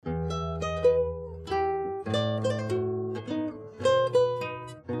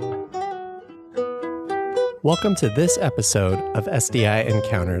Welcome to this episode of SDI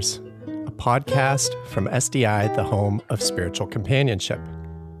Encounters, a podcast from SDI, the home of spiritual companionship.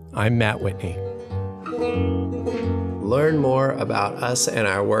 I'm Matt Whitney. Learn more about us and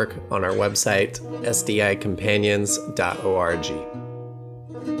our work on our website,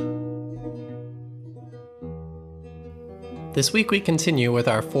 sdicompanions.org. This week we continue with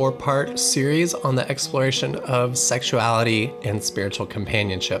our 4-part series on the exploration of sexuality and spiritual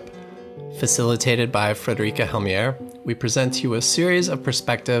companionship. Facilitated by Frederica Helmier, we present to you a series of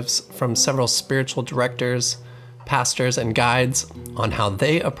perspectives from several spiritual directors, pastors, and guides on how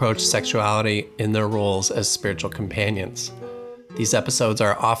they approach sexuality in their roles as spiritual companions. These episodes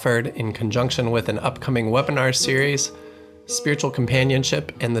are offered in conjunction with an upcoming webinar series, Spiritual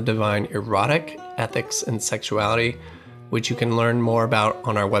Companionship and the Divine Erotic, Ethics and Sexuality, which you can learn more about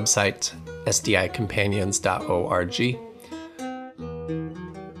on our website, sdicompanions.org.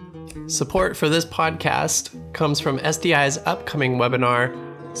 Support for this podcast comes from SDI's upcoming webinar,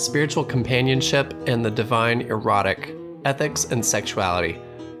 Spiritual Companionship and the Divine Erotic, Ethics and Sexuality.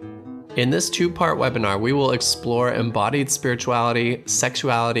 In this 2-part webinar, we will explore embodied spirituality,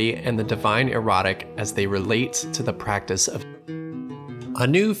 sexuality, and the divine erotic as they relate to the practice of. A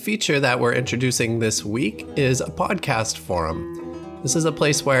new feature that we're introducing this week is a podcast forum. This is a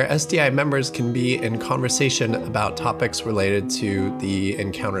place where SDI members can be in conversation about topics related to the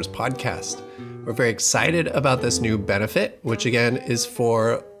Encounters podcast. We're very excited about this new benefit, which again is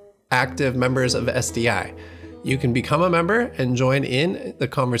for active members of SDI. You can become a member and join in the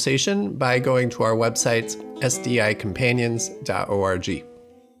conversation by going to our website, sdicompanions.org.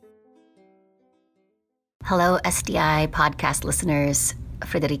 Hello, SDI podcast listeners.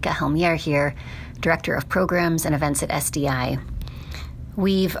 Frederica Helmier here, Director of Programs and Events at SDI.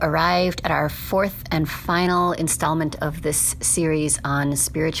 We've arrived at our 4th and final installment of this series on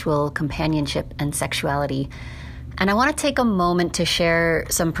spiritual companionship and sexuality. And I want to take a moment to share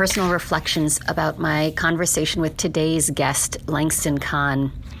some personal reflections about my conversation with today's guest, Langston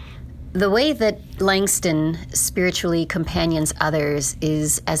Kahn. The way that Langston spiritually companions others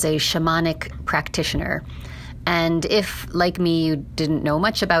is as a shamanic practitioner. And if, like me, you didn't know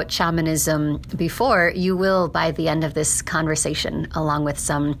much about shamanism before, you will by the end of this conversation, along with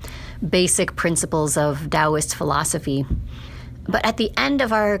some basic principles of Taoist philosophy. But at the end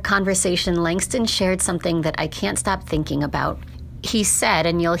of our conversation, Langston shared something that I can't stop thinking about. He said,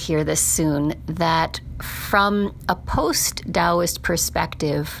 and you'll hear this soon, that from a post-Taoist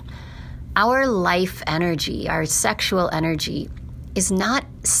perspective, our life energy, our sexual energy, is not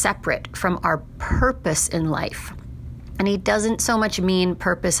separate from our purpose in life. And he doesn't so much mean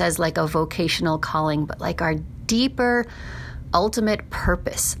purpose as like a vocational calling, but like our deeper, ultimate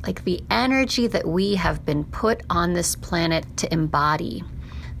purpose, like the energy that we have been put on this planet to embody,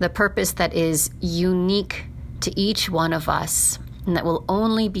 the purpose that is unique to each one of us and that will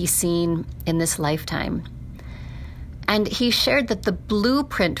only be seen in this lifetime. And he shared that the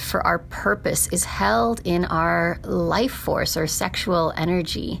blueprint for our purpose is held in our life force or sexual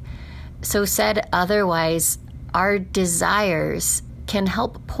energy. So said otherwise, our desires can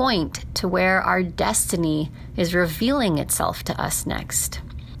help point to where our destiny is revealing itself to us next.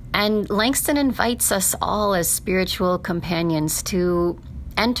 And Langston invites us all as spiritual companions to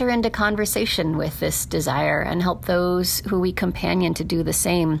enter into conversation with this desire and help those who we companion to do the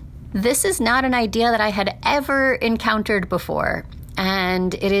same. This is not an idea that I had ever encountered before,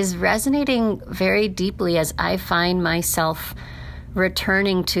 and it is resonating very deeply as I find myself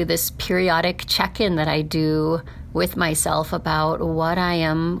returning to this periodic check-in that I do with myself about what I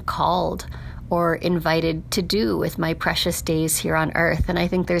am called or invited to do with my precious days here on Earth. And I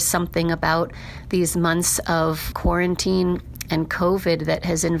think there's something about these months of quarantine and COVID that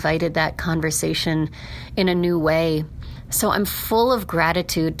has invited that conversation in a new way. So I'm full of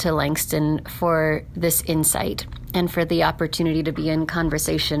gratitude to Langston for this insight and for the opportunity to be in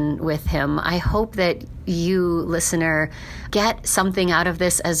conversation with him. I hope that you, listener, get something out of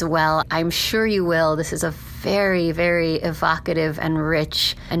this as well. I'm sure you will. This is a very, very evocative and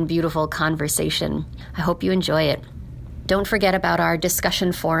rich and beautiful conversation. I hope you enjoy it. Don't forget about our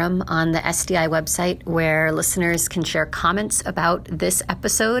discussion forum on the SDI website where listeners can share comments about this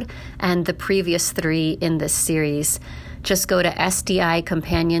episode and the previous 3 in this series. Just go to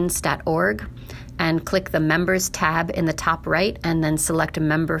sdicompanions.org and click the Members tab in the top right and then select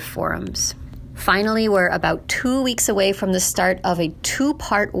Member Forums. Finally, we're about 2 weeks away from the start of a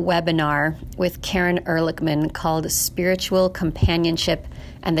 2-part webinar with Karen Ehrlichman called Spiritual Companionship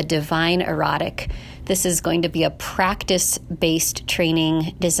and the Divine Erotic. This is going to be a practice-based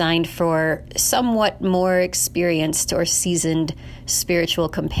training designed for somewhat more experienced or seasoned spiritual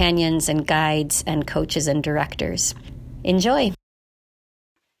companions and guides and coaches and directors. Enjoy.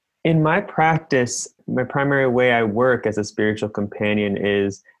 In my practice, my primary way I work as a spiritual companion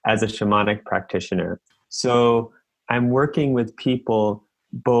is as a shamanic practitioner. So I'm working with people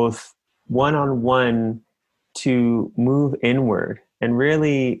both one-on-one to move inward and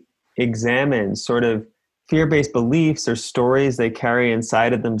really examine sort of fear-based beliefs or stories they carry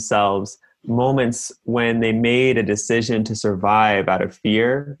inside of themselves, moments when they made a decision to survive out of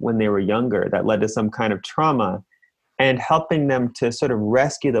fear when they were younger that led to some kind of trauma, and helping them to sort of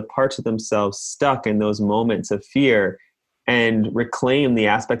rescue the parts of themselves stuck in those moments of fear and reclaim the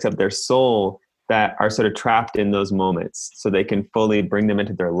aspects of their soul that are sort of trapped in those moments so they can fully bring them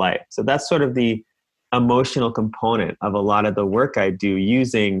into their life. So that's sort of the emotional component of a lot of the work I do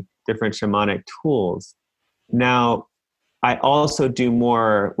using different shamanic tools. Now, I also do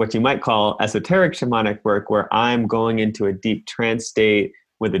more what you might call esoteric shamanic work, where I'm going into a deep trance state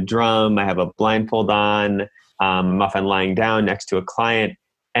with a drum. I have a blindfold on. I'm often lying down next to a client,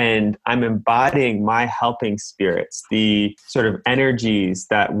 and I'm embodying my helping spirits, the sort of energies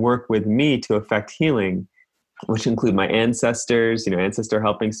that work with me to affect healing, which include my ancestors, ancestor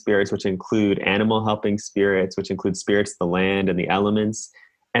helping spirits, which include animal helping spirits, which include spirits of the land and the elements.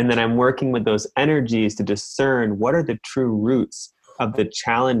 And then I'm working with those energies to discern what are the true roots of the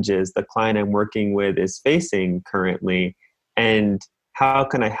challenges the client I'm working with is facing currently, and how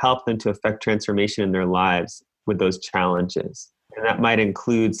can I help them to affect transformation in their lives with those challenges. And that might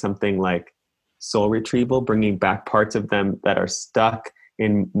include something like soul retrieval, bringing back parts of them that are stuck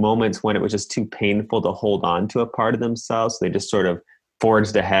in moments when it was just too painful to hold on to a part of themselves. So they just sort of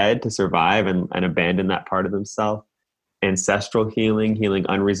forged ahead to survive and abandon that part of themselves. Ancestral healing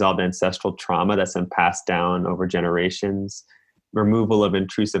unresolved ancestral trauma that's been passed down over generations. Removal of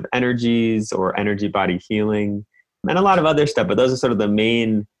intrusive energies or energy body healing, and a lot of other stuff. But those are sort of the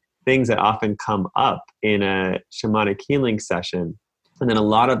main things that often come up in a shamanic healing session. And then a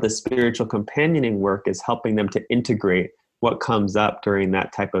lot of the spiritual companioning work is helping them to integrate what comes up during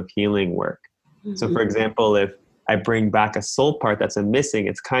that type of healing work. Mm-hmm. So for example, if I bring back a soul part that's missing,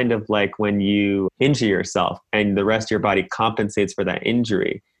 it's kind of like when you injure yourself and the rest of your body compensates for that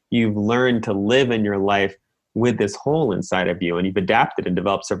injury. You've learned to live in your life with this hole inside of you, and you've adapted and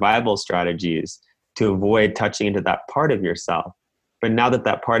developed survival strategies to avoid touching into that part of yourself. But now that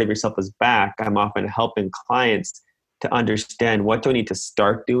that part of yourself is back, I'm often helping clients to understand, what do I need to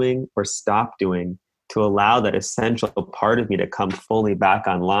start doing or stop doing to allow that essential part of me to come fully back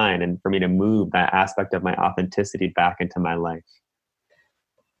online and for me to move that aspect of my authenticity back into my life.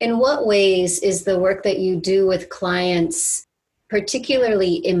 In what ways is the work that you do with clients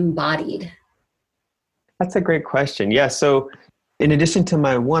particularly embodied? That's a great question. Yeah. So in addition to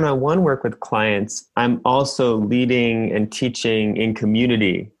my one-on-one work with clients, I'm also leading and teaching in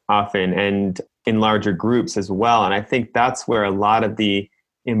community often and in larger groups as well. And I think that's where a lot of the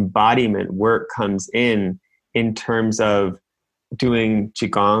embodiment work comes in terms of doing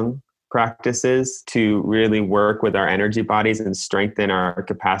Qigong practices to really work with our energy bodies and strengthen our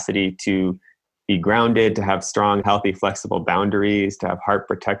capacity to be grounded, to have strong, healthy, flexible boundaries, to have heart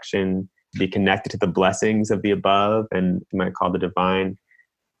protection, be connected to the blessings of the above, and you might call the divine.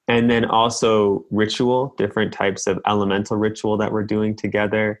 And then also ritual, different types of elemental ritual that we're doing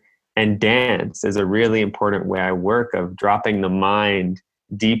together. And dance is a really important way I work, of dropping the mind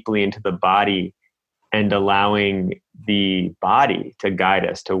deeply into the body and allowing the body to guide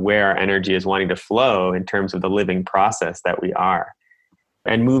us to where our energy is wanting to flow in terms of the living process that we are.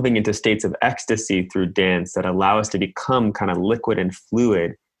 And moving into states of ecstasy through dance that allow us to become kind of liquid and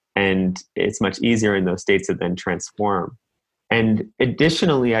fluid. And it's much easier in those states to then transform. And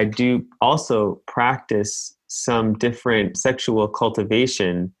additionally, I do also practice some different sexual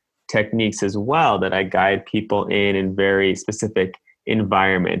cultivation techniques as well that I guide people in very specific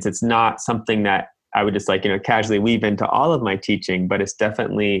environments. It's not something that I would just casually weave into all of my teaching, but it's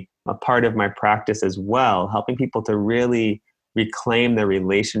definitely a part of my practice as well, helping people to really reclaim their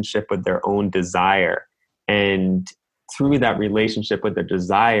relationship with their own desire, and through that relationship with their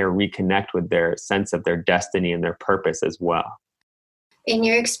desire, reconnect with their sense of their destiny and their purpose as well. In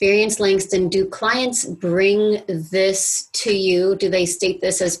your experience, Langston, do clients bring this to you? Do they state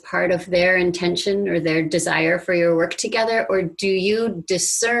this as part of their intention or their desire for your work together? Or do you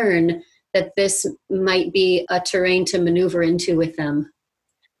discern that this might be a terrain to maneuver into with them?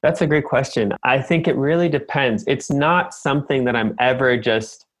 That's a great question. I think it really depends. It's not something that I'm ever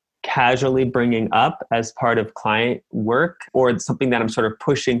just casually bringing up as part of client work, or it's something that I'm sort of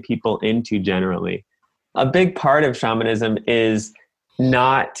pushing people into generally. A big part of shamanism is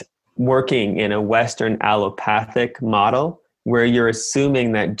not working in a Western allopathic model where you're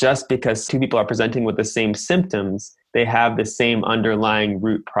assuming that just because two people are presenting with the same symptoms, they have the same underlying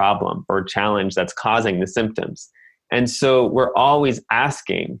root problem or challenge that's causing the symptoms. And so we're always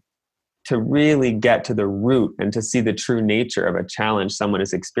asking to really get to the root and to see the true nature of a challenge someone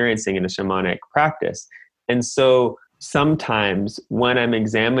is experiencing in a shamanic practice. And so sometimes when I'm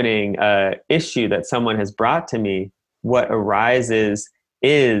examining an issue that someone has brought to me, what arises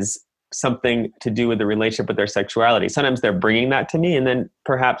is something to do with the relationship with their sexuality. Sometimes they're bringing that to me, and then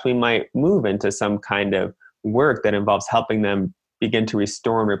perhaps we might move into some kind of work that involves helping them begin to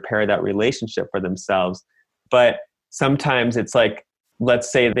restore and repair that relationship for themselves. But sometimes it's like, let's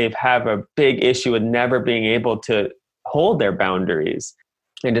say they have a big issue with never being able to hold their boundaries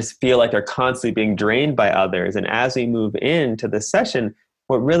and just feel like they're constantly being drained by others. And as we move into the session,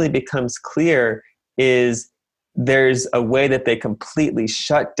 what really becomes clear is there's a way that they completely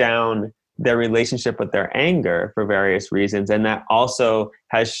shut down their relationship with their anger for various reasons. And that also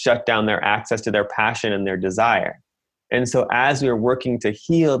has shut down their access to their passion and their desire. And so as we're working to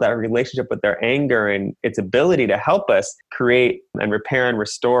heal that relationship with their anger and its ability to help us create and repair and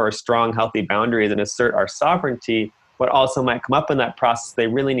restore strong, healthy boundaries and assert our sovereignty, what also might come up in that process, they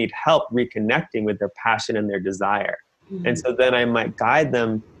really need help reconnecting with their passion and their desire. Mm-hmm. And so then I might guide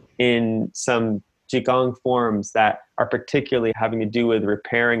them in some Qigong forms that are particularly having to do with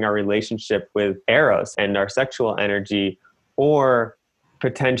repairing our relationship with Eros and our sexual energy, or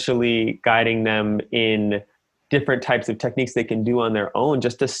potentially guiding them in different types of techniques they can do on their own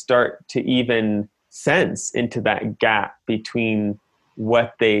just to start to even sense into that gap between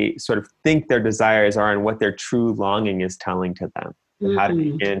what they sort of think their desires are and what their true longing is telling to them, and how to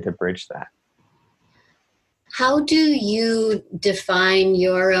begin to bridge that. How do you define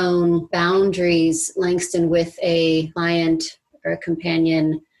your own boundaries, Langston, with a client or a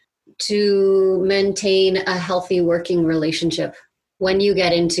companion to maintain a healthy working relationship when you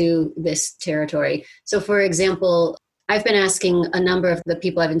get into this territory? So, for example, I've been asking a number of the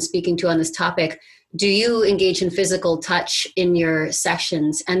people I've been speaking to on this topic, do you engage in physical touch in your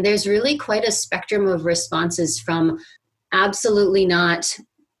sessions? And there's really quite a spectrum of responses from absolutely not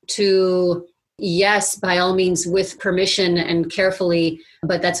to yes, by all means, with permission and carefully,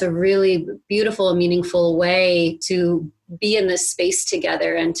 but that's a really beautiful, meaningful way to be in this space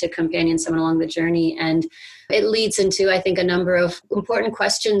together and to companion someone along the journey. And it leads into, I think, a number of important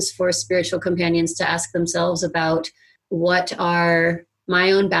questions for spiritual companions to ask themselves about what are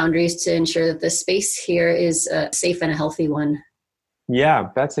my own boundaries to ensure that the space here is a safe and a healthy one. Yeah,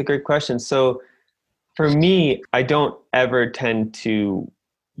 that's a great question. So for me, I don't ever tend to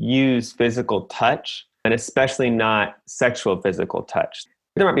use physical touch, and especially not sexual physical touch.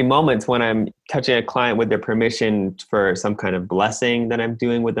 There might be moments when I'm touching a client with their permission for some kind of blessing that I'm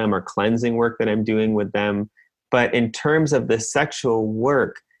doing with them or cleansing work that I'm doing with them. But in terms of the sexual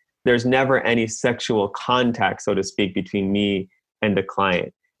work, there's never any sexual contact, so to speak, between me and the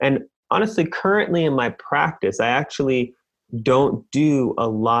client. And honestly, currently in my practice, I actually don't do a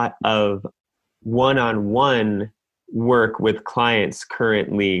lot of one-on-one work with clients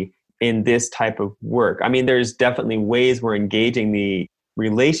currently in this type of work. I mean, there's definitely ways we're engaging the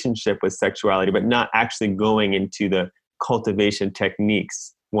relationship with sexuality, but not actually going into the cultivation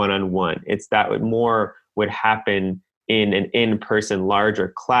techniques one-on-one. It's that would happen in an in-person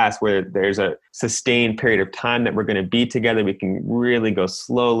larger class where there's a sustained period of time that we're going to be together. We can really go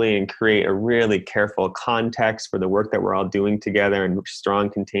slowly and create a really careful context for the work that we're all doing together, and strong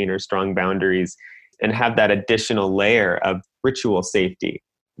containers, strong boundaries, and have that additional layer of ritual safety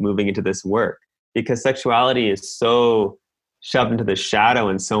moving into this work. Because sexuality is so shoved into the shadow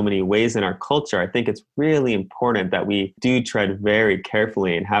in so many ways in our culture, I think it's really important that we do tread very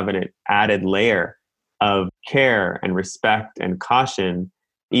carefully and have an added layer of care and respect and caution,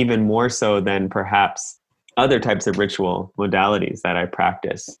 even more so than perhaps other types of ritual modalities that I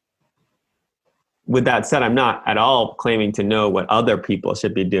practice. With that said, I'm not at all claiming to know what other people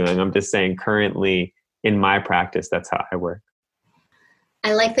should be doing. I'm just saying currently in my practice, that's how I work.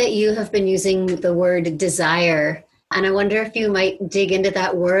 I like that you have been using the word desire. And I wonder if you might dig into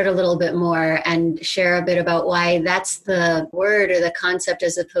that word a little bit more and share a bit about why that's the word or the concept,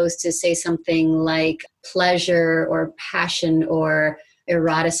 as opposed to, say, something like pleasure or passion or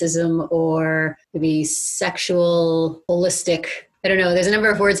eroticism or maybe sexual, holistic. I don't know. There's a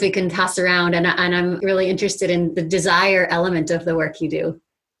number of words we can toss around, and I'm really interested in the desire element of the work you do.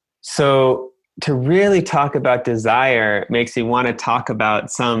 So to really talk about desire makes me want to talk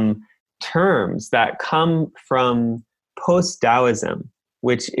about some terms that come from post-Taoism.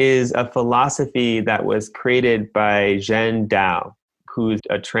 which is a philosophy that was created by Zhen Dao, who's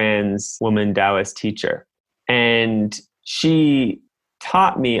a trans woman Taoist teacher. And she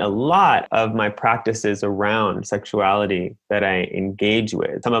taught me a lot of my practices around sexuality that I engage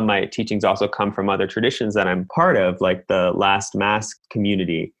with. Some of my teachings also come from other traditions that I'm part of, like the Last Mask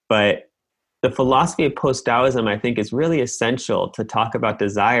community. But the philosophy of post-Taoism, I think, is really essential to talk about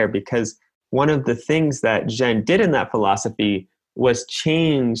desire, because one of the things that Zhen did in that philosophy was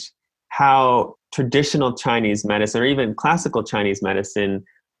change how traditional Chinese medicine, or even classical Chinese medicine,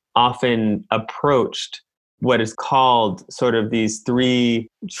 often approached what is called sort of these three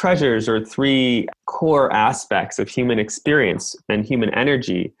treasures or three core aspects of human experience and human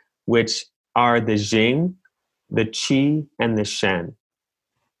energy, which are the Jing, the Qi, and the Shen.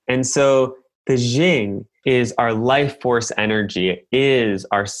 And so the Jing is our life force energy. It is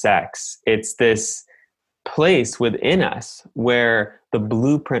our sex. It's this place within us where the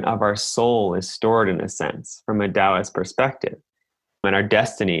blueprint of our soul is stored, in a sense, from a Taoist perspective. And our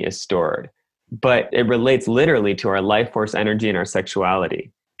destiny is stored. But it relates literally to our life force energy and our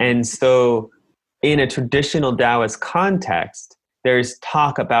sexuality. And so in a traditional Taoist context, there's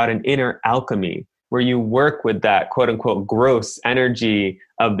talk about an inner alchemy where you work with that quote unquote gross energy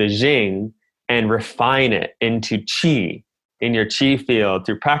of the Jing and refine it into Qi in your Qi field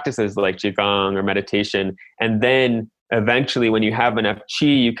through practices like Qigong or meditation. And then eventually when you have enough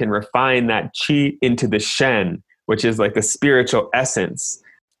Qi, you can refine that Qi into the Shen, which is like the spiritual essence,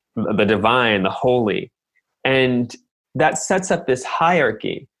 the divine, the holy. And that sets up this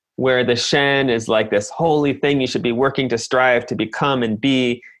hierarchy where the Shen is like this holy thing you should be working to strive to become and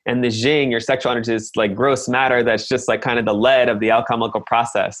be. And the Jing, your sexual energy, is like gross matter that's just like kind of the lead of the alchemical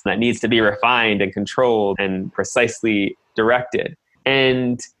process that needs to be refined and controlled and precisely directed.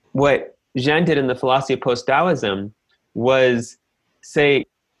 And what Zhen did in the philosophy of post-Taoism was say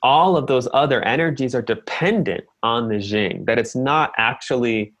all of those other energies are dependent on the Jing, that it's not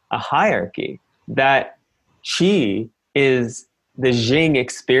actually a hierarchy, that Qi is the Jing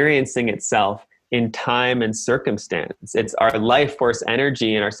experiencing itself in time and circumstance. It's our life force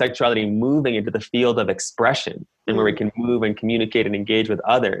energy and our sexuality moving into the field of expression and where we can move and communicate and engage with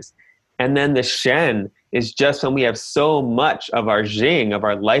others. And then the Shen is just when we have so much of our Jing, of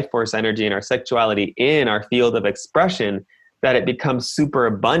our life force energy and our sexuality in our field of expression, that it becomes super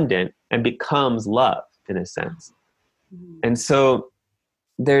abundant and becomes love in a sense. And so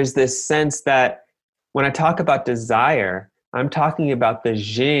there's this sense that when I talk about desire, I'm talking about the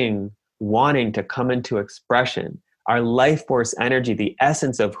Jing wanting to come into expression, our life force energy, the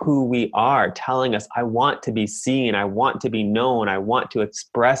essence of who we are, telling us, I want to be seen, I want to be known, I want to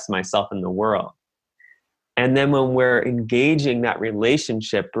express myself in the world. And then when we're engaging that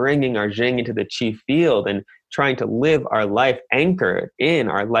relationship, bringing our Jing into the Qi field and trying to live our life anchored in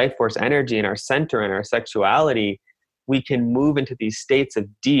our life force energy and our center and our sexuality, we can move into these states of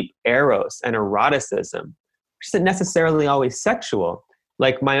deep eros and eroticism, which isn't necessarily always sexual.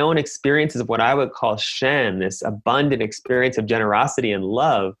 Like my own experiences of what I would call Shen, this abundant experience of generosity and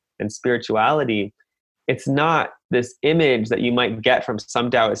love and spirituality, it's not this image that you might get from some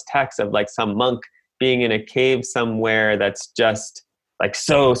Taoist text of like some monk being in a cave somewhere that's just like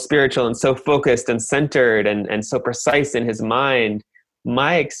so spiritual and so focused and centered and so precise in his mind.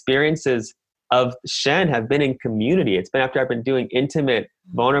 My experiences of Shen have been in community. It's been after I've been doing intimate,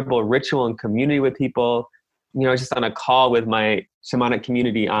 vulnerable ritual and community with people. You know, just on a call with my shamanic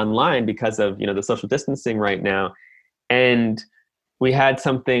community online because of, you know, the social distancing right now. And we had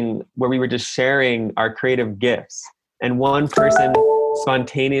something where we were just sharing our creative gifts. And one person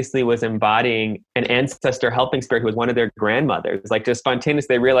spontaneously was embodying an ancestor helping spirit who was one of their grandmothers. Like just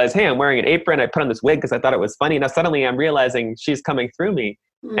spontaneously they realized, hey, I'm wearing an apron. I put on this wig because I thought it was funny. Now suddenly I'm realizing she's coming through me.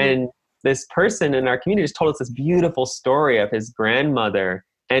 And this person in our community just told us this beautiful story of his grandmother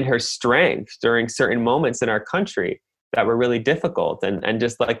and her strength during certain moments in our country that were really difficult. And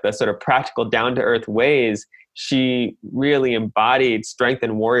just like the sort of practical down-to-earth ways, she really embodied strength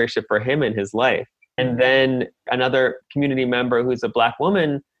and warriorship for him in his life. And then another community member who's a Black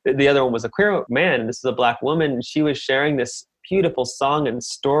woman, the other one was a queer man, and this is a Black woman, she was sharing this beautiful song and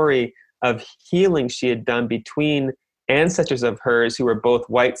story of healing she had done between ancestors of hers who were both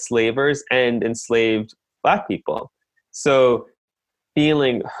white slavers and enslaved Black people. So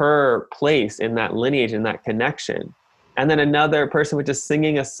feeling her place in that lineage and that connection. And then another person was just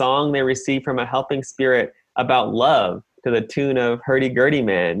singing a song they received from a helping spirit about love to the tune of Hurdy-Gurdy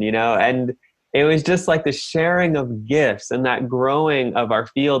Man, you know? And it was just like the sharing of gifts and that growing of our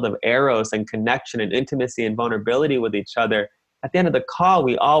field of eros and connection and intimacy and vulnerability with each other. At the end of the call,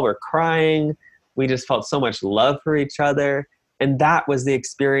 we all were crying. We just felt so much love for each other. And that was the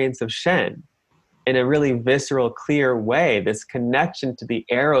experience of Shen in a really visceral, clear way, this connection to the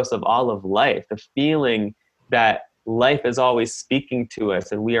eros of all of life, the feeling that life is always speaking to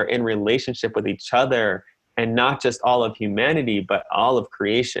us and we are in relationship with each other, and not just all of humanity, but all of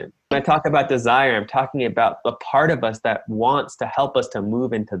creation. When I talk about desire, I'm talking about the part of us that wants to help us to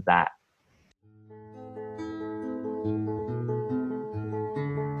move into that.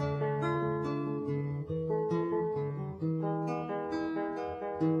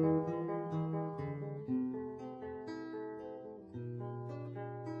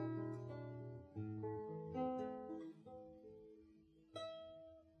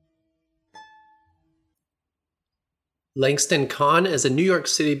 Langston Kahn is a New York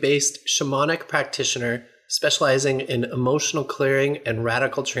City-based shamanic practitioner specializing in emotional clearing and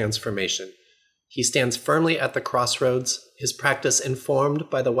radical transformation. He stands firmly at the crossroads, his practice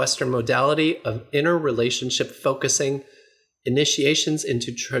informed by the Western modality of inner relationship focusing, initiations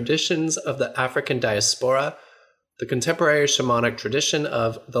into traditions of the African diaspora, the contemporary shamanic tradition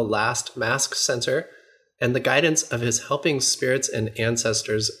of the Last Mask Center, and the guidance of his helping spirits and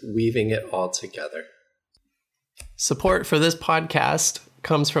ancestors weaving it all together. Support for this podcast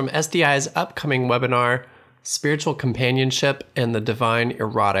comes from SDI's upcoming webinar, Spiritual Companionship and the Divine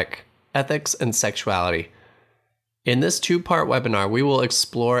Erotic, Ethics and Sexuality. In this two-part webinar, we will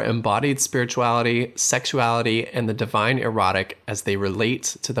explore embodied spirituality, sexuality, and the divine erotic as they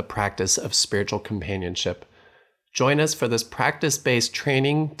relate to the practice of spiritual companionship. Join us for this practice-based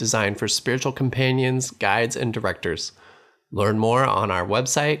training designed for spiritual companions, guides, and directors. Learn more on our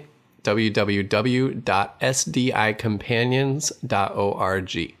website,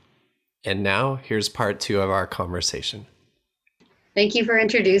 www.sdicompanions.org. And now, here's part 2 of our conversation. Thank you for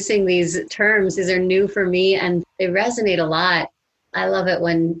introducing these terms. These are new for me and they resonate a lot. I love it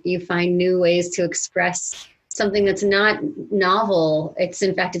when you find new ways to express something that's not novel.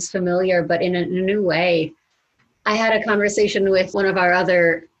 In fact, it's familiar, but in a new way. I had a conversation with one of our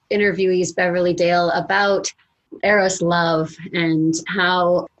other interviewees, Beverly Dale, about Eros love and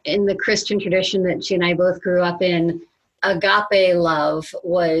how in the Christian tradition that she and I both grew up in, agape love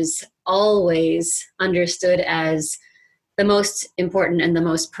was always understood as the most important and the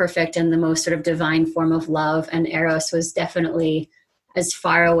most perfect and the most sort of divine form of love. And Eros was definitely as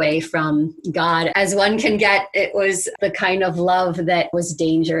far away from God as one can get. It was the kind of love that was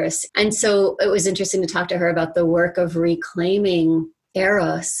dangerous. And so it was interesting to talk to her about the work of reclaiming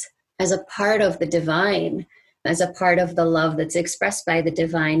Eros as a part of the divine, as a part of the love that's expressed by the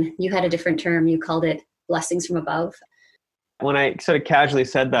divine. You had a different term. You called it blessings from above. When I sort of casually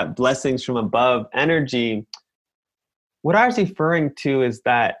said that blessings from above energy, what I was referring to is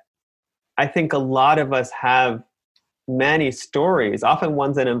that I think a lot of us have many stories, often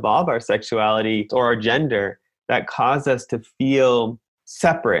ones that involve our sexuality or our gender, that cause us to feel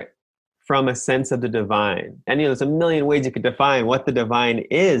separate from a sense of the divine. And there's a million ways you could define what the divine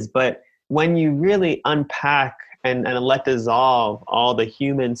is, but when you really unpack and let dissolve all the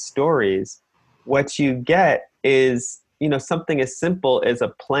human stories, what you get is, something as simple as a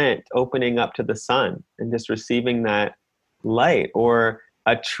plant opening up to the sun and just receiving that light, or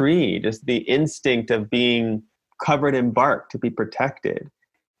a tree, just the instinct of being covered in bark to be protected.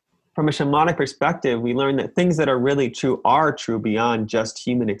 From a shamanic perspective, we learn that things that are really true are true beyond just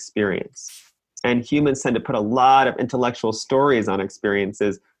human experience. And humans tend to put a lot of intellectual stories on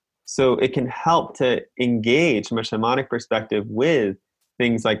experiences. So it can help to engage from a shamanic perspective with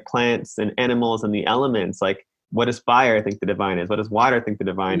things like plants and animals and the elements, like what does fire think the divine is? What does water think the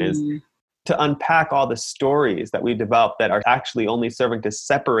divine is? To unpack all the stories that we've developed that are actually only serving to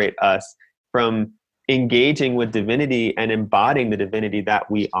separate us from engaging with divinity and embodying the divinity that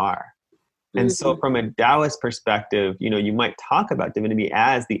we are. And so from a Taoist perspective, you might talk about divinity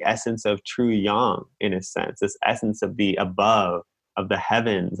as the essence of true yang, in a sense, this essence of the above, of the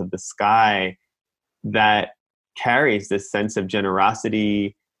heavens, of the sky, that carries this sense of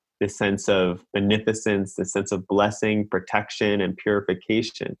generosity, this sense of beneficence, this sense of blessing, protection, and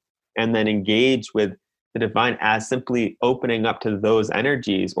purification. And then engage with the divine as simply opening up to those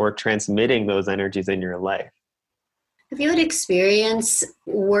energies or transmitting those energies in your life. Have you had experience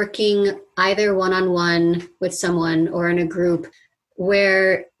working either one-on-one with someone or in a group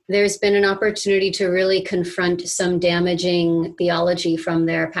where there's been an opportunity to really confront some damaging theology from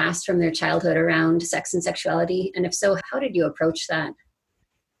their past, from their childhood around sex and sexuality? And if so, how did you approach that?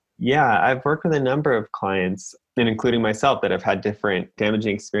 Yeah, I've worked with a number of clients, and including myself, that have had different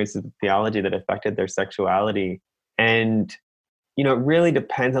damaging experiences with theology that affected their sexuality. And, it really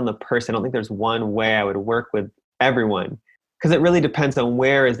depends on the person. I don't think there's one way I would work with everyone, because it really depends on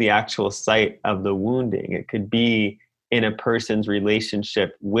where is the actual site of the wounding. It could be in a person's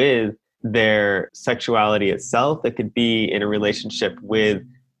relationship with their sexuality itself. It could be in a relationship with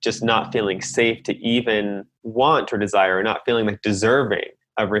just not feeling safe to even want or desire, or not feeling like deserving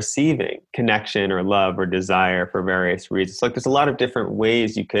of receiving connection or love or desire for various reasons. Like there's a lot of different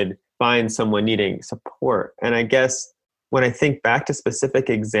ways you could find someone needing support. And I guess when I think back to specific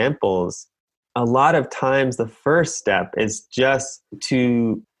examples, a lot of times the first step is just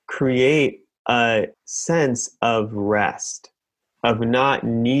to create a sense of rest, of not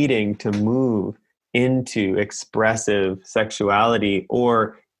needing to move into expressive sexuality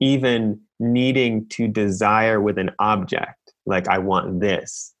or even needing to desire with an object, like I want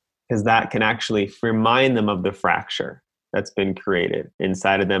this, because that can actually remind them of the fracture that's been created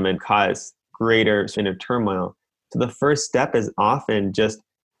inside of them and cause greater inner turmoil. So the first step is often just,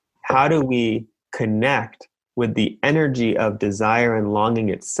 how do we connect with the energy of desire and longing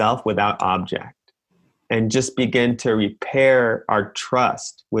itself without object? And just begin to repair our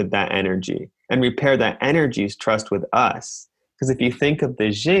trust with that energy and repair that energy's trust with us. Because if you think of the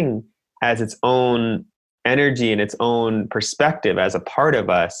Jing as its own energy and its own perspective as a part of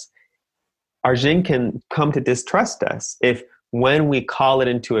us, our Jing can come to distrust us if, when we call it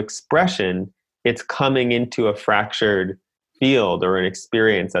into expression, it's coming into a fractured field or an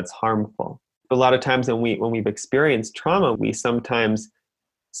experience that's harmful. A lot of times when we've experienced trauma, we sometimes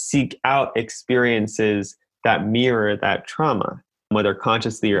seek out experiences that mirror that trauma, whether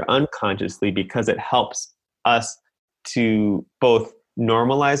consciously or unconsciously, because it helps us to both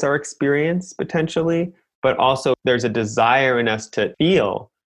normalize our experience potentially, but also there's a desire in us to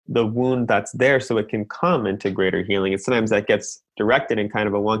feel the wound that's there so it can come into greater healing. And sometimes that gets directed in kind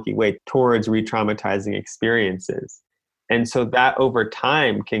of a wonky way towards re-traumatizing experiences. And so that over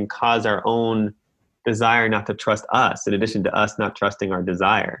time can cause our own desire not to trust us, in addition to us not trusting our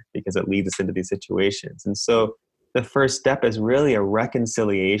desire, because it leads us into these situations. And so the first step is really a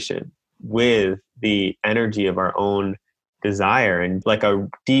reconciliation with the energy of our own desire, and like a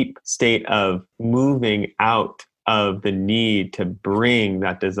deep state of moving out of the need to bring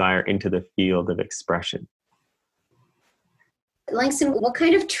that desire into the field of expression. Langston, what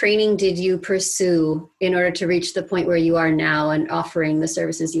kind of training did you pursue in order to reach the point where you are now and offering the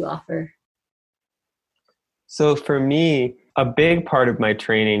services you offer? So for me, a big part of my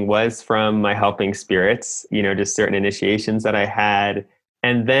training was from my helping spirits, just certain initiations that I had.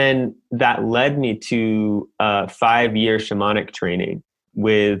 And then that led me to a 5-year shamanic training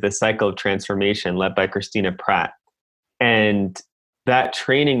with the Cycle of Transformation led by Christina Pratt. And that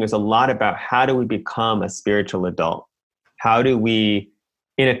training was a lot about, how do we become a spiritual adult? How do we,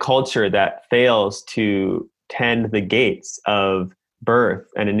 in a culture that fails to tend the gates of birth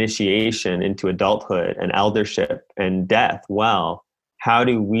and initiation into adulthood and eldership and death well, how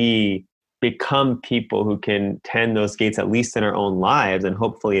do we become people who can tend those gates, at least in our own lives, and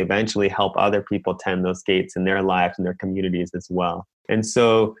hopefully eventually help other people tend those gates in their lives and their communities as well? And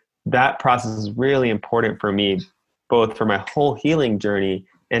so that process is really important for me, both for my whole healing journey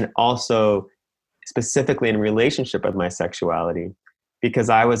and also specifically in relationship with my sexuality, because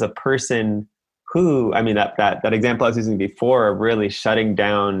I was a person who, that example I was using before of really shutting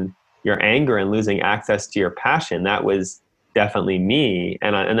down your anger and losing access to your passion, that was definitely me.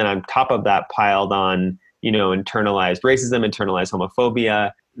 And then on top of that piled on, internalized racism, internalized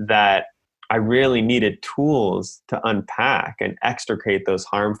homophobia, that I really needed tools to unpack and extricate those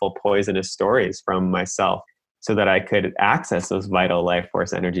harmful, poisonous stories from myself so that I could access those vital life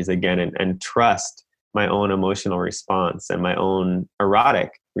force energies again and trust my own emotional response and my own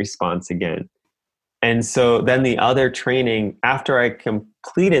erotic response again. And so then the other training, after I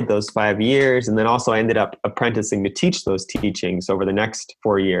completed those 5 years, and then also I ended up apprenticing to teach those teachings over the next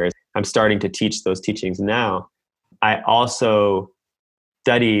 4 years. I'm starting to teach those teachings now. I also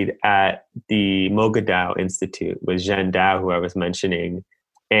studied at the Moga Dao Institute with Zhen Dao, who I was mentioning.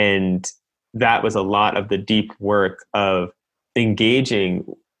 And that was a lot of the deep work of engaging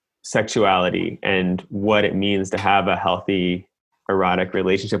sexuality and what it means to have a healthy erotic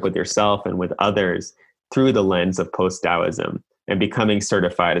relationship with yourself and with others through the lens of post-Taoism, and becoming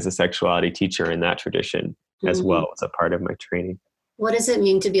certified as a sexuality teacher in that tradition as well as a part of my training. What does it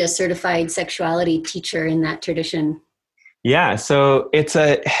mean to be a certified sexuality teacher in that tradition? Yeah, so it's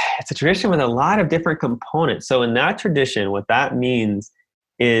a tradition with a lot of different components. So in that tradition, what that means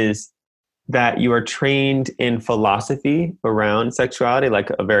is that you are trained in philosophy around sexuality, like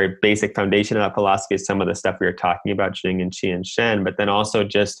a very basic foundation of that philosophy is some of the stuff we were talking about, Jing and Qi and Shen, but then also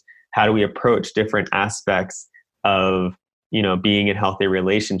just how do we approach different aspects of, being in healthy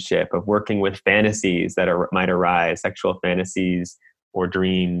relationship, of working with fantasies that might arise, sexual fantasies or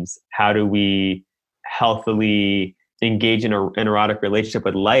dreams. How do we healthily engage in an erotic relationship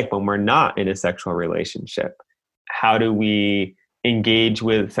with life when we're not in a sexual relationship? How do we engage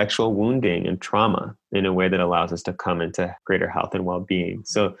with sexual wounding and trauma in a way that allows us to come into greater health and well-being?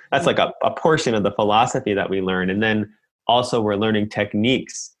 So that's like a portion of the philosophy that we learn. And then also we're learning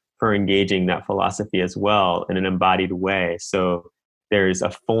techniques for engaging that philosophy as well in an embodied way. So there's a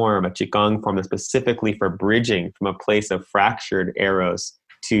form, a Qigong form, that's specifically for bridging from a place of fractured eros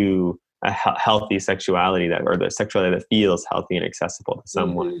to a healthy sexuality, or the sexuality that feels healthy and accessible to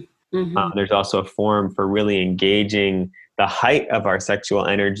someone. There's also a form for really engaging the height of our sexual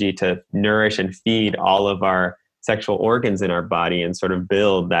energy to nourish and feed all of our sexual organs in our body and sort of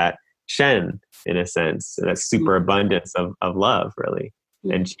build that Shen, in a sense, that superabundance of love, really,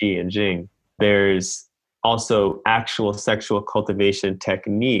 and Qi and Jing. There's also actual sexual cultivation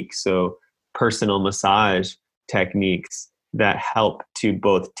techniques, so personal massage techniques that help to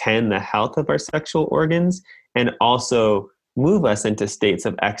both tend the health of our sexual organs and also move us into states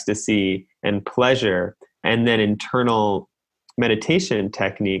of ecstasy and pleasure. And then internal meditation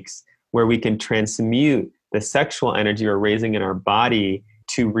techniques where we can transmute the sexual energy we're raising in our body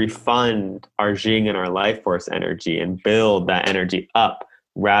to refund our Jing and our life force energy and build that energy up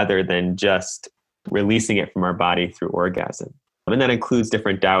rather than just releasing it from our body through orgasm. And that includes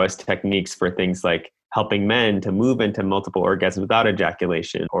different Taoist techniques for things like helping men to move into multiple orgasms without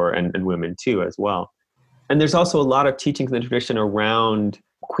ejaculation, and women too as well. And there's also a lot of teachings in the tradition around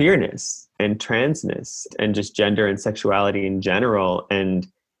queerness and transness and just gender and sexuality in general, and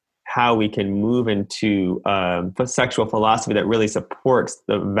how we can move into sexual philosophy that really supports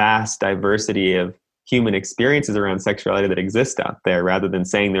the vast diversity of human experiences around sexuality that exist out there, rather than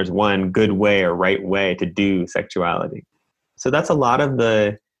saying there's one good way or right way to do sexuality. So that's a lot of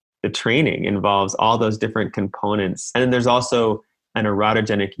the training involves all those different components. And then there's also an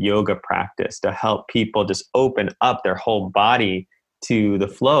erotogenic yoga practice to help people just open up their whole body to the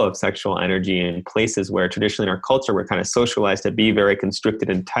flow of sexual energy in places where traditionally in our culture we're kind of socialized to be very constricted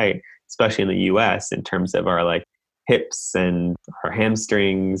and tight, especially in the US, in terms of our like hips and our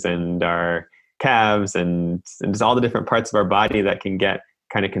hamstrings and our calves and just all the different parts of our body that can get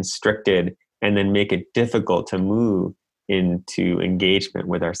kind of constricted and then make it difficult to move into engagement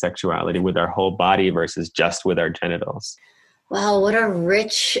with our sexuality, with our whole body versus just with our genitals. Wow, what a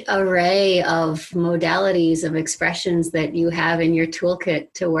rich array of modalities, of expressions that you have in your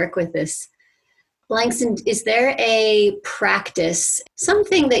toolkit to work with this. Langston, is there a practice,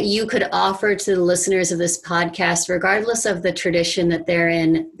 something that you could offer to the listeners of this podcast, regardless of the tradition that they're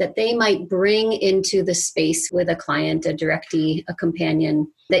in, that they might bring into the space with a client, a directee, a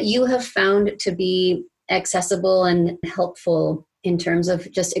companion, that you have found to be accessible and helpful in terms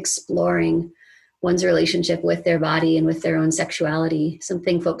of just exploring one's relationship with their body and with their own sexuality,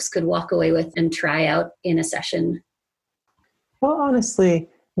 something folks could walk away with and try out in a session? Well, honestly,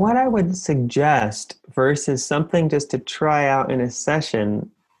 what I would suggest versus something just to try out in a session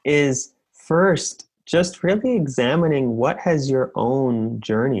is first just really examining what has your own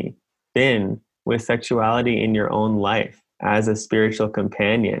journey been with sexuality in your own life as a spiritual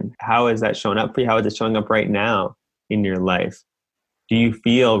companion. How has that shown up for you? How is it showing up right now in your life? Do you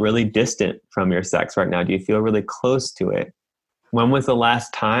feel really distant from your sex right now? Do you feel really close to it? When was the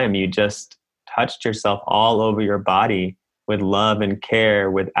last time you just touched yourself all over your body with love and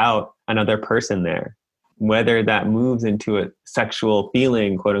care without another person there? Whether that moves into a sexual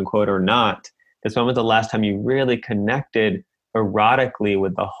feeling, quote unquote, or not, just when was the last time you really connected erotically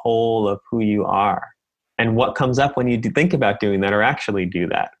with the whole of who you are? And what comes up when you think about doing that or actually do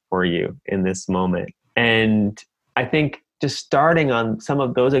that for you in this moment? And I think just starting on some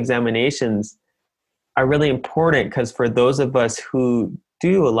of those examinations are really important, because for those of us who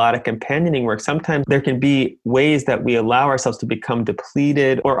do a lot of companioning work, sometimes there can be ways that we allow ourselves to become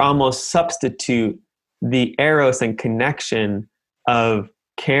depleted or almost substitute the eros and connection of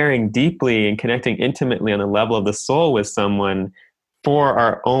caring deeply and connecting intimately on the level of the soul with someone for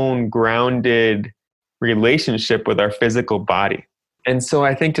our own grounded relationship with our physical body. And so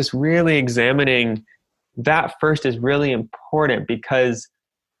I think just really examining that first is really important, because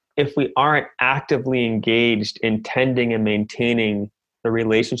if we aren't actively engaged in tending and maintaining the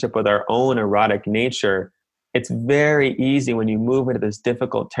relationship with our own erotic nature, it's very easy when you move into this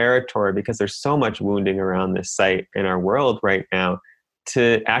difficult territory, because there's so much wounding around this site in our world right now,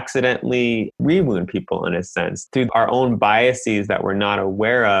 to accidentally re-wound people in a sense through our own biases that we're not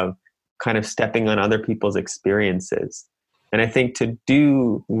aware of, kind of stepping on other people's experiences. And I think to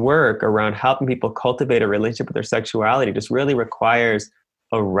do work around helping people cultivate a relationship with their sexuality just really requires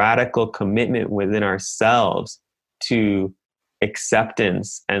a radical commitment within ourselves to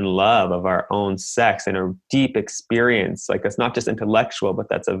acceptance and love of our own sex, and a deep experience, like that's not just intellectual, but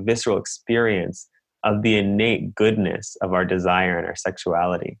that's a visceral experience of the innate goodness of our desire and our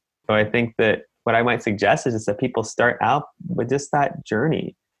sexuality. So I think that what I might suggest is just that people start out with just that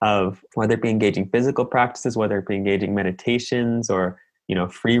journey of whether it be engaging physical practices, whether it be engaging meditations, or,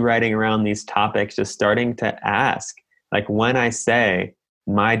 free writing around these topics, just starting to ask, like, when I say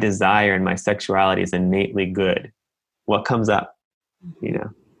my desire and my sexuality is innately good, what comes up?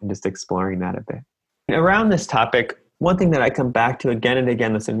 And just exploring that a bit. Around this topic, one thing that I come back to again and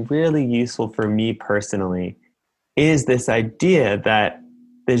again that's been really useful for me personally is this idea that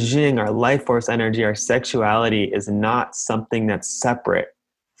the Jing, our life force energy, our sexuality, is not something that's separate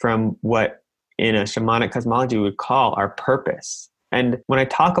from what in a shamanic cosmology we would call our purpose. And when I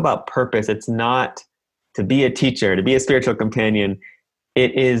talk about purpose, it's not to be a teacher, to be a spiritual companion.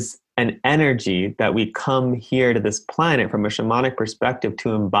 It is an energy that we come here to this planet from a shamanic perspective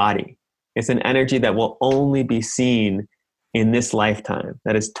to embody. It's an energy that will only be seen in this lifetime,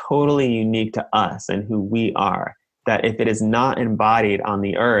 that is totally unique to us and who we are. That if it is not embodied on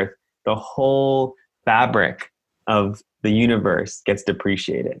the earth, the whole fabric of the universe gets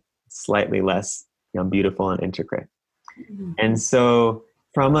depreciated, slightly less beautiful and intricate. Mm-hmm. And so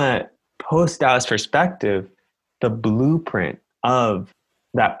from a post-Taoist perspective, the blueprint of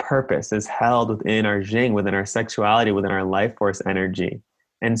that purpose is held within our Jing, within our sexuality, within our life force energy.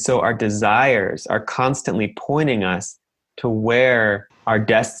 And so our desires are constantly pointing us to where our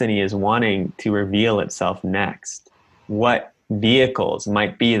destiny is wanting to reveal itself next. What vehicles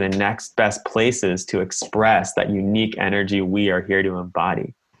might be the next best places to express that unique energy we are here to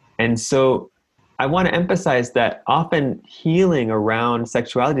embody. And so I want to emphasize that often healing around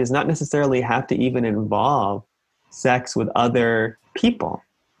sexuality does not necessarily have to even involve sex with other people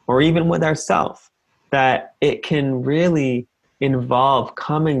or even with ourselves. That it can really involve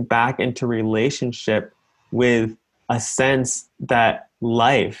coming back into relationship with a sense that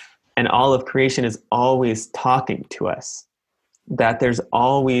life and all of creation is always talking to us, that there's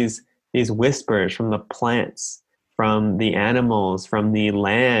always these whispers from the plants, from the animals, from the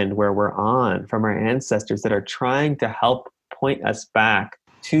land where we're on, from our ancestors that are trying to help point us back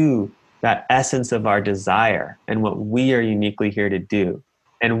to that essence of our desire and what we are uniquely here to do.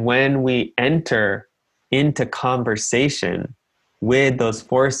 And when we enter into conversation with those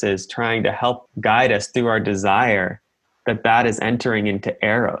forces trying to help guide us through our desire, that is entering into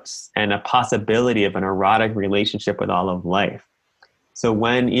eros and a possibility of an erotic relationship with all of life. So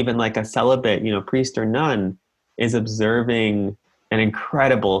when even like a celibate, priest or nun is observing an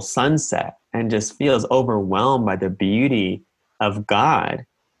incredible sunset and just feels overwhelmed by the beauty of God,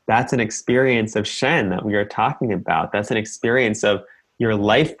 that's an experience of Shen that we are talking about. That's an experience of your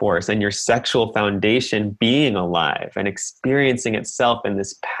life force and your sexual foundation being alive and experiencing itself in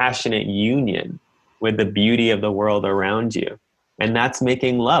this passionate union with the beauty of the world around you. And that's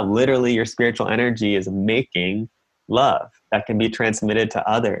making love. Literally, your spiritual energy is making love that can be transmitted to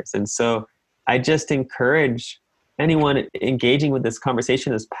others. And so I just encourage anyone engaging with this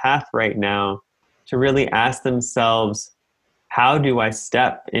conversation, this path right now, to really ask themselves, how do I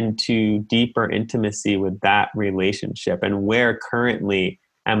step into deeper intimacy with that relationship? And where currently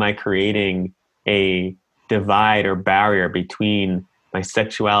am I creating a divide or barrier between my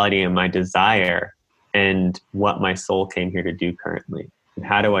sexuality and my desire and what my soul came here to do currently? And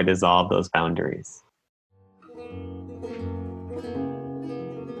how do I dissolve those boundaries?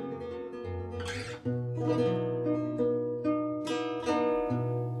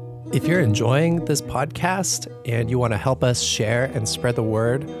 If you're enjoying this podcast and you want to help us share and spread the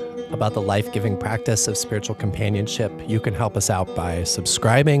word about the life-giving practice of spiritual companionship, you can help us out by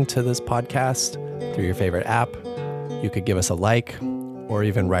subscribing to this podcast through your favorite app. You could give us a like or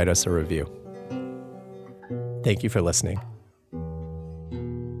even write us a review. Thank you for listening.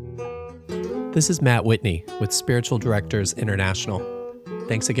 This is Matt Whitney with Spiritual Directors International.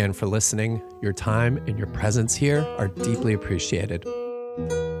 Thanks again for listening. Your time and your presence here are deeply appreciated.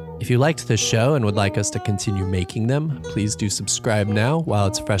 If you liked this show and would like us to continue making them, please do subscribe now while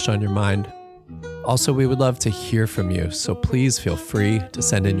it's fresh on your mind. Also, we would love to hear from you, so please feel free to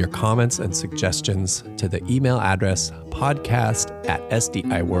send in your comments and suggestions to the email address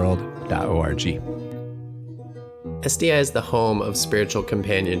podcast@sdiworld.org. SDI is the home of spiritual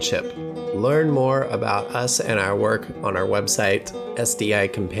companionship. Learn more about us and our work on our website,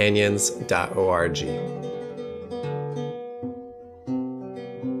 sdicompanions.org.